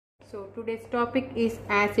So today's topic is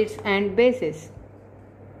acids and bases.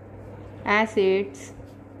 Acids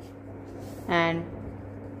and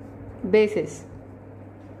bases.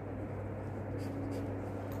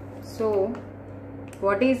 So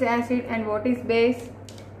what is acid and what is base?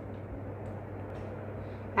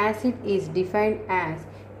 Acid is defined as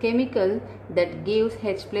chemical that gives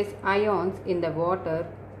H+ ions in the water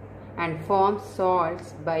and forms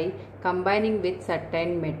salts by combining with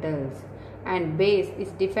certain metals. And base is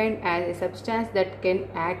defined as a substance that can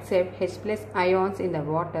accept H+ ions in the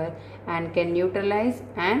water and can neutralize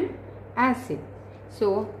an acid.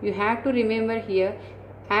 So you have to remember here,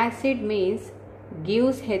 acid means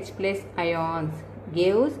gives H+ ions,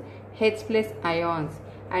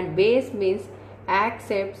 and base means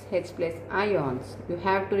accepts H+ ions. You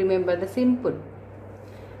have to remember the simple.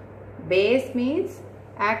 Base means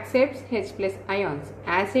accepts H+ ions.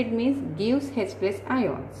 Acid means gives H+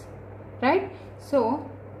 ions. Right? So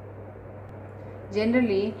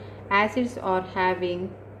generally acids are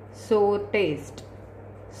having sour taste,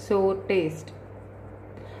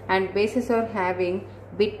 and bases are having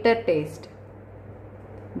bitter taste.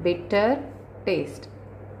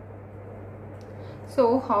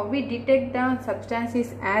 So how we detect the substance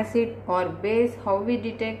is acid or base? How we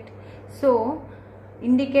detect? So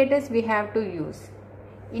indicators we have to use.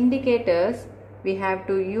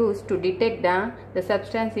 To detect the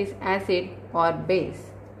substance is acid or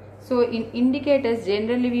base. So in indicators,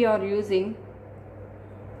 generally we are using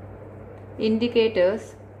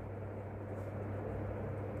indicators.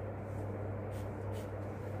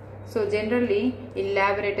 So generally in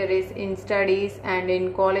laboratories, in studies and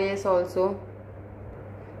in colleges also,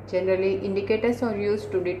 generally indicators are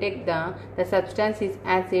used to detect the substance is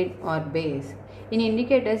acid or base. In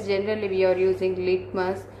indicators, generally we are using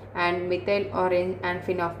litmus and methyl orange and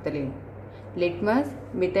phenolphthalein.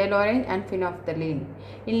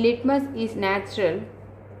 In litmus is natural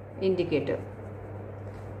indicator.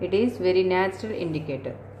 It is very natural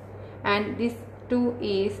indicator. And this too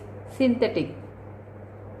is synthetic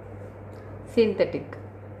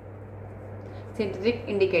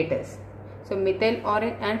indicators. So methyl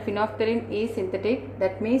orange and phenolphthalein is synthetic,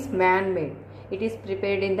 that means man-made. It is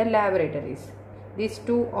prepared in the laboratories. These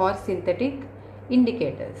two are synthetic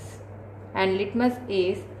indicators, and litmus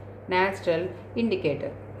is natural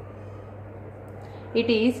indicator. It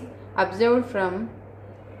is observed from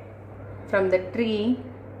the tree,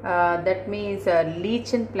 that means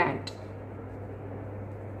lichen plant.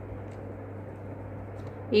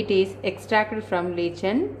 It is extracted from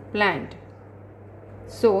lichen plant.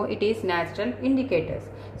 So it is natural indicators.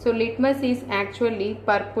 So litmus is actually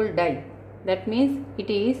purple dye. That means it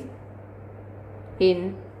is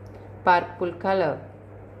in purple color.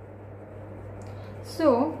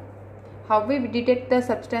 So how we detect the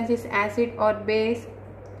substance is acid or base?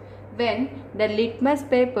 When the litmus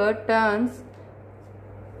paper turns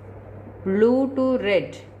blue to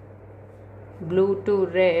red,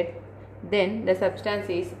 then the substance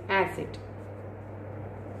is acid.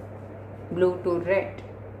 Blue to red.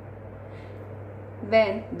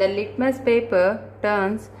 When the litmus paper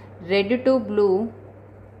turns red to blue,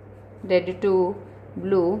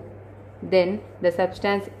 then the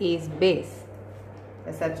substance is base.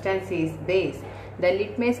 The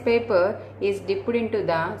litmus paper is dipped into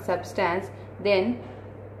the substance, then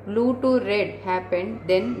blue to red happened,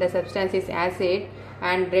 then the substance is acid,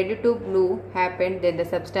 and red to blue happened, then the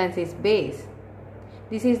substance is base.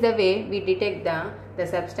 This is the way we detect the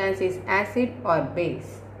substance is acid or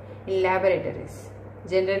base in laboratories.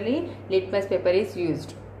 Generally litmus paper is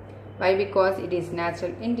used. Why? Because it is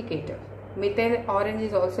natural indicator. Methyl orange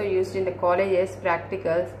is also used in the colleges,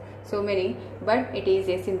 practicals, so many, but it is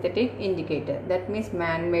a synthetic indicator. That means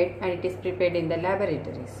man-made, and it is prepared in the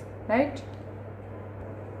laboratories. Right?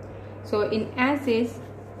 So in acids,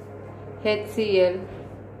 HCl,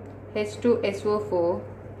 H2SO4,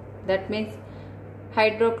 that means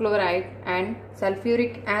hydrochloride, and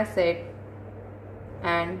sulfuric acid,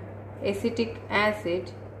 and acetic acid,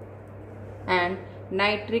 and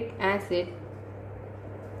nitric acid.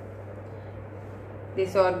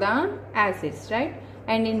 These are the acids, right?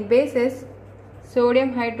 And in bases,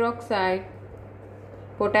 sodium hydroxide,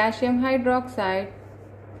 potassium hydroxide,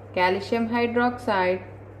 calcium hydroxide,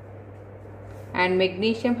 and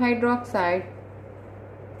magnesium hydroxide.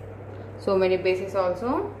 So many bases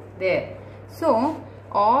also there. So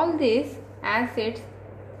all these acids,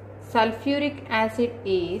 sulfuric acid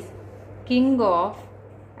is king of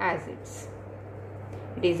acids.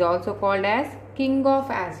 It is also called as king of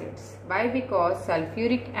acids. Why? Because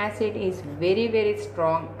sulfuric acid is very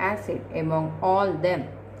strong acid among all them.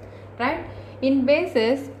 Right? In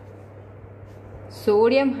bases,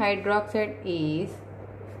 Sodium hydroxide is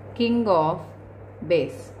king of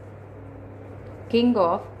base. King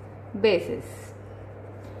of bases.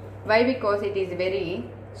 Why? Because it is very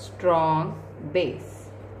strong base.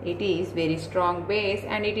 It is very strong base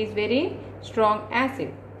and it is very strong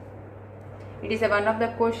acid. It is one of the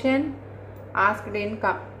question asked in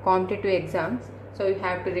competitive exams, so you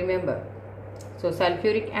have to remember. So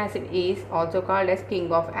sulfuric acid is also called as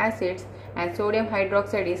king of acids and sodium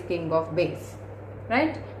hydroxide is king of base,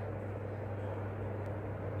 right?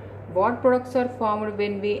 What products are formed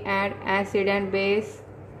when we add acid and base?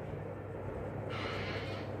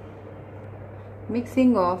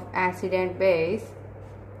 Mixing of acid and base,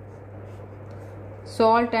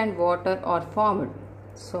 salt and water are formed.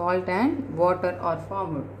 Salt and water are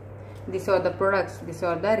formed. These are the products, these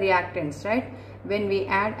are the reactants, right? When we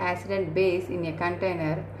add acid and base in a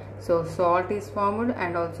container, so salt is formed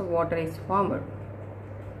and also water is formed,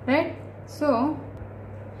 right? So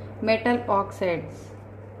metal oxides,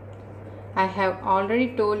 I have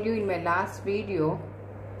already told you in my last video,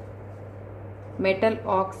 metal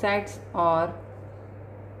oxides are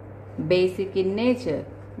basic in nature,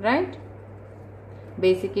 right?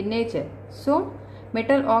 Basic in nature. So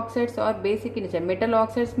metal oxides are basic in nature. Metal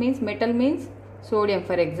oxides means, metal means sodium,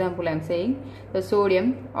 for example I am saying the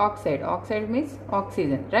sodium oxide. Oxide means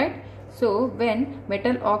oxygen, right? So when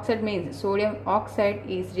metal oxide means sodium oxide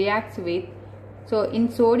is reacts with, so in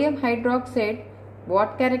sodium hydroxide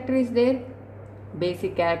what character is there?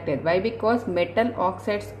 Basic character. Why? Because metal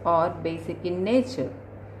oxides are basic in nature,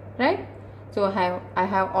 right? So I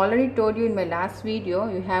have already told you in my last video,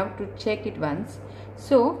 you have to check it once.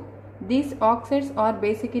 So these oxides are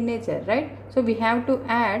basic in nature, right? So we have to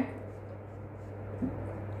add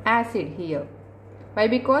acid here. Why?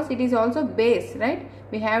 Because it is also base, right?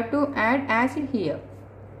 We have to add acid here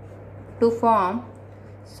to form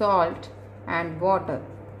salt and water,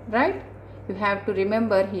 right? You have to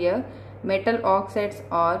remember here, metal oxides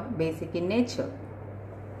are basic in nature.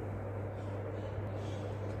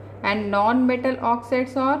 And non-metal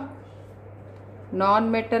oxides are,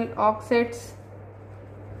 non-metal oxides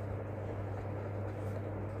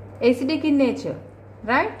acidic in nature,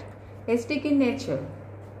 right? Acidic in nature.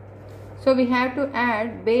 So we have to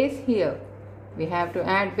add base here. We have to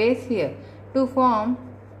add base here to form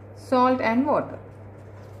salt and water.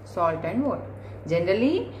 Salt and water.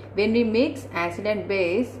 Generally, when we mix acid and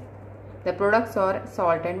base, the products are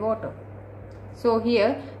salt and water. So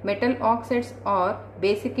here metal oxides are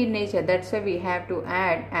basic in nature, that's why we have to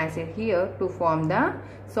add acid here to form the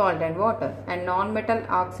salt and water. And non-metal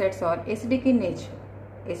oxides are acidic in nature.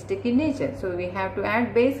 Acidic in nature, so we have to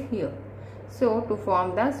add base here, so to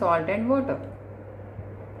form the salt and water.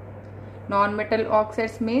 Non-metal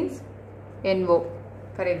oxides means NO.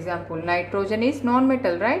 For example, nitrogen is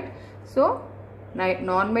non-metal, right? So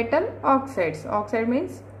non-metal oxides, oxide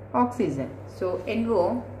means oxygen, so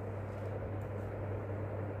NO.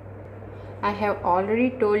 I have already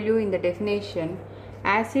told you in the definition,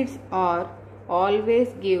 acids are always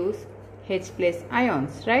gives H plus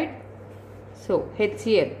ions, right? So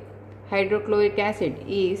HCl, hydrochloric acid,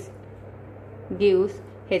 is gives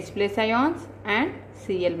H plus ions and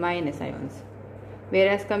Cl minus ions.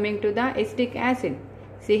 Whereas coming to the acetic acid,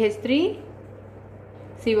 CH3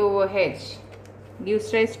 COOH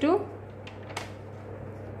gives rise to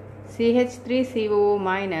CH3COO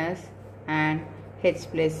minus and H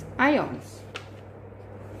plus ions,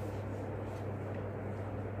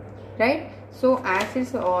 right? So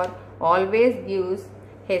acids are always gives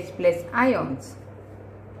H plus ions.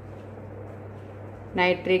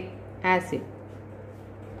 Nitric acid,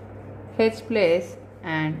 H plus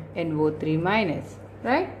and NO3 minus,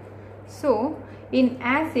 right? So in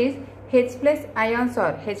acids, H plus ions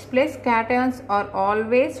or H plus cations are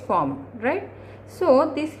always formed, right?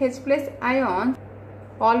 So this H plus ions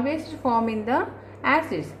always form in the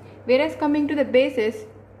acids. Whereas coming to the bases,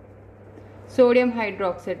 sodium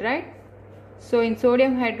hydroxide, right? So in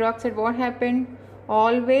sodium hydroxide what happened?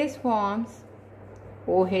 Always forms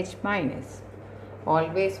OH minus.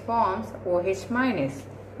 Always forms OH minus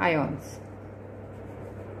ions.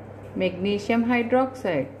 Magnesium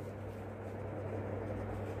hydroxide.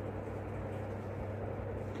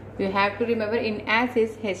 You have to remember, in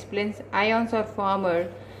acids H plus ions are formed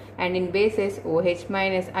and in bases OH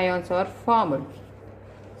minus ions are formed.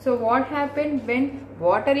 So what happened when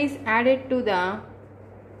water is added to the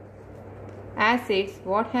acids?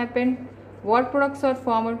 What happened? What products are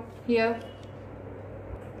formed here?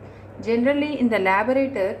 Generally in the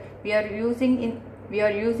laboratory we are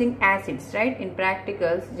using acids, right? In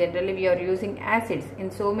practicals generally we are using acids. In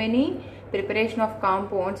so many preparation of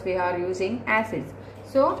compounds we are using acids.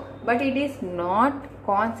 So but it is not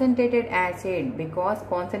concentrated acid, because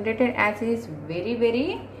concentrated acid is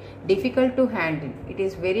very difficult to handle. It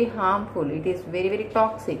is very harmful. It is very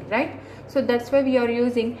toxic, right? So that's why we are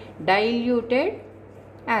using diluted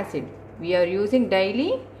acid. We are using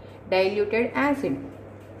diluted acid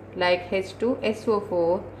like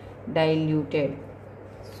H2SO4 diluted.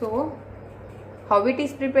 So how it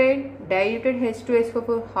is prepared? Diluted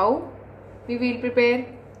H2SO4, how we will prepare?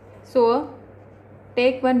 So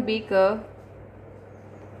take one beaker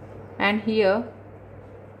and here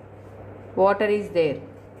water is there.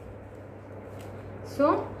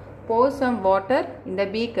 So pour some water in the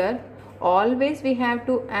beaker. Always we have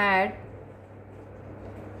to add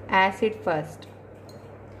acid first.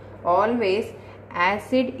 Always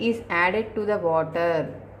acid is added to the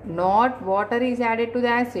water, not water is added to the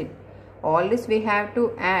acid. Always we have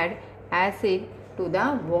to add acid to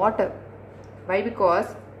the water. Why?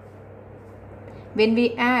 Because when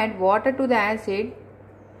we add water to the acid,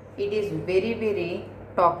 it is very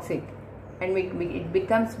toxic and it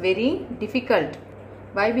becomes very difficult.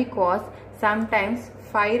 Why? Because sometimes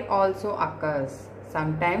fire also occurs.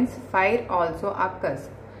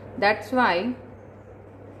 That's why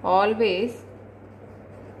always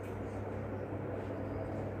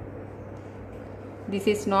this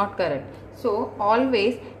is not correct. So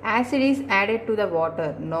always acid is added to the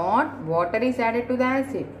water, not water is added to the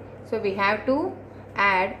acid. So we have to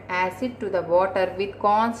add acid to the water with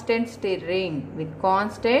constant stirring.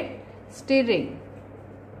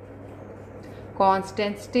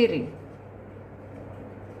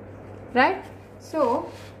 Right? So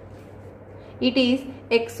it is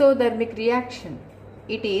exothermic reaction.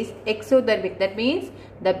 It is exothermic. That means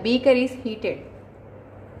the beaker is heated.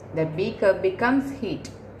 The beaker becomes heat,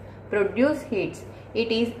 produce heats.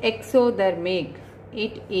 It is exothermic.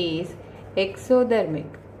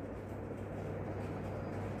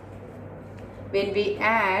 When we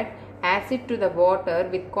add acid to the water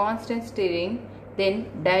with constant stirring, then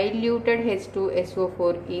diluted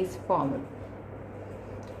H2SO4 is formed.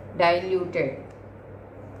 Diluted.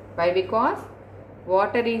 Why? Because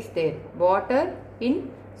water is there. Water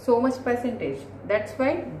in so much percentage. That's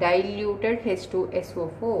why diluted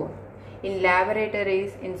H2SO4. In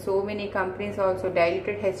laboratories, in so many companies also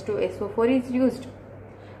diluted H2SO4 is used.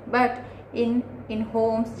 But in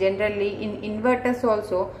homes, generally in inverters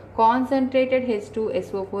also, concentrated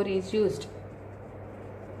H2SO4 is used.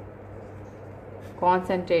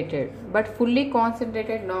 Concentrated, but fully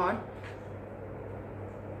concentrated, not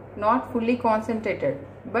fully concentrated,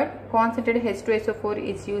 but concentrated H2SO4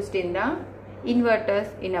 is used in the inverters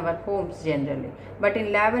in our homes generally. But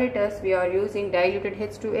in laboratories we are using diluted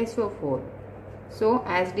H2SO4. So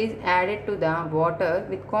as it is added to the water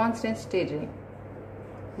with constant stirring.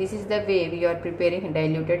 This is the way we are preparing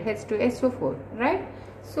diluted H2SO4, right?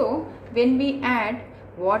 So when we add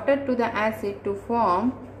water to the acid to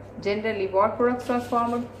form, generally what products are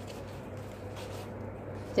formed?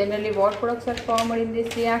 Generally what products are formed in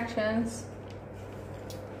these reactions?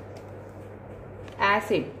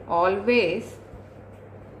 Acid. Always,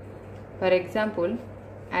 for example,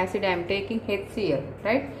 acid I am taking HCl,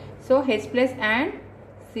 right? So H plus and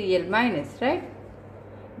Cl minus, right?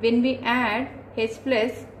 When we add H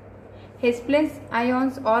plus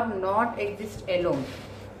ions are not exist alone.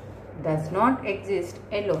 Does not exist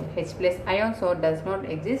alone. H plus ions or does not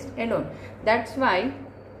exist alone. That's why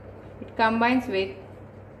it combines with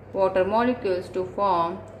water molecules to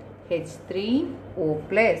form H3O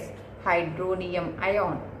plus hydronium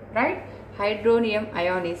ion, right? Hydronium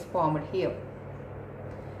ion is formed here.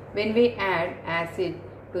 When we add acid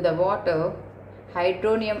to the water,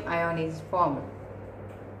 hydronium ion is formed.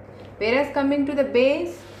 Whereas coming to the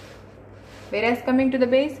base,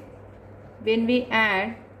 when we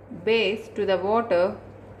add base to the water,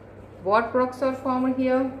 what products are formed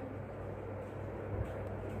here?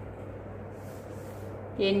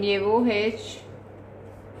 NaOH,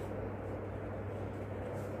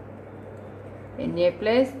 Na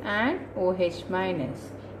plus and OH minus.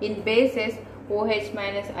 In bases, OH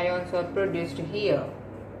minus ions are produced here.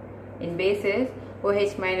 In bases,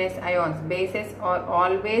 OH minus ions. Bases are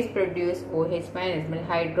always produce OH minus. When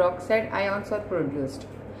hydroxide ions are produced.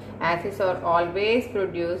 Acids are always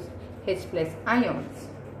produce H plus ions.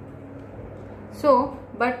 So,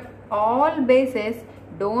 but all bases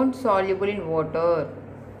don't soluble in water.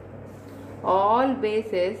 All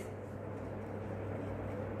bases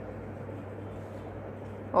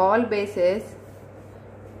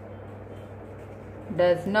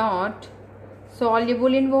does not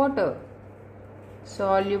soluble in water.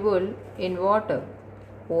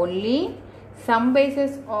 Only some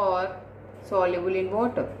bases are soluble in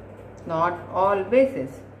water, not all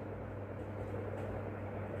bases.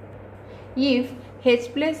 If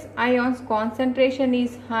H plus ions concentration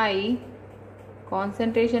is high,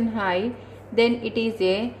 then it is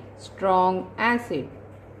a strong acid,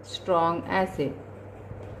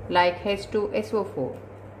 like H2SO4,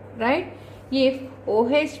 right? If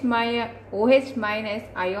OH minus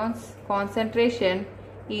ions concentration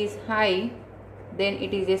is high, then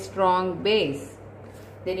it is a strong base.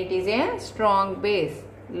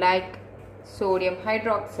 Like sodium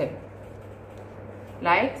hydroxide.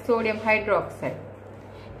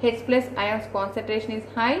 H plus ions concentration is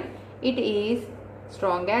high, it is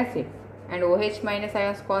strong acid, and OH minus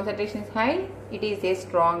ions concentration is high, it is a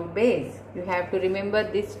strong base. You have to remember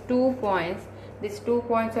these 2 points. These 2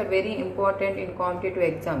 points are very important in competitive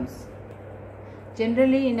exams.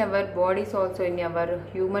 Generally in our bodies also, in our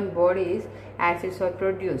human bodies, acids are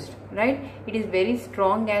produced, right? It is very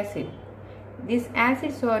strong acid. These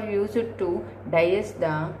acids are used to digest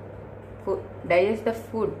the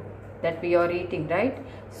food that we are eating, right?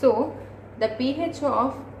 So the pH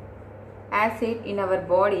of acid in our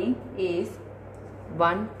body is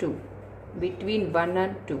 1-2, between 1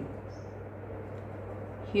 and 2.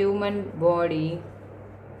 Human body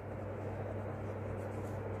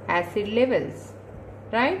acid levels,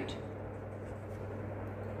 right?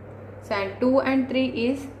 So and 2 and 3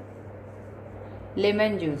 is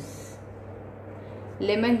lemon juice.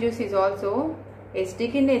 Lemon juice is also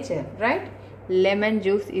acidic in nature, right? Lemon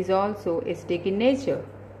juice is also acidic in nature.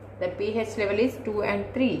 The pH level is 2 and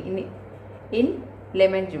 3 in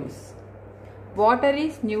lemon juice. Water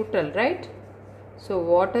is neutral, right? So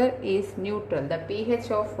water is neutral. The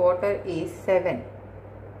pH of water is 7.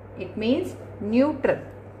 It means neutral.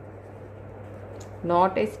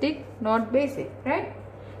 Not acidic, not basic, right?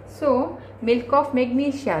 So milk of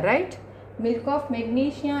magnesia, right? Milk of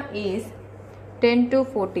magnesia is 10 to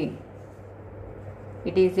 14.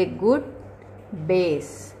 It is a good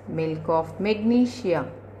base. Milk of magnesia,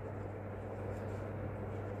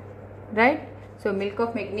 right? So milk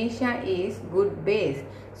of magnesia is good base.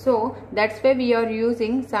 So that's why we are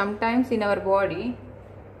using sometimes in our body,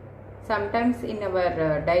 sometimes in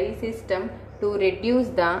our diary system to reduce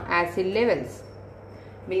the acid levels.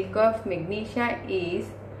 Milk of magnesia is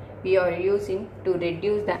we are using to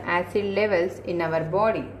reduce the acid levels in our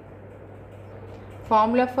body.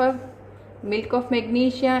 Formula for milk of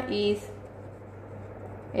magnesia is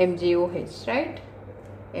MgOH, right?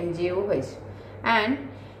 MgOH. And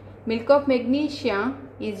milk of magnesia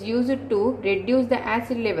is used to reduce the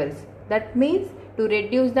acid levels. That means to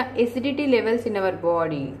reduce the acidity levels in our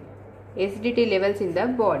body.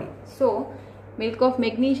 So milk of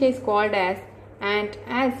magnesia is called as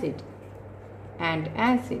antacid.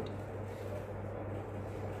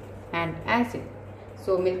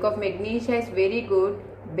 So milk of magnesia is very good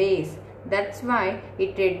base. That's why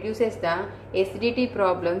it reduces the acidity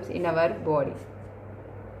problems in our body.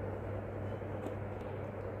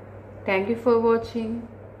 Thank you for watching.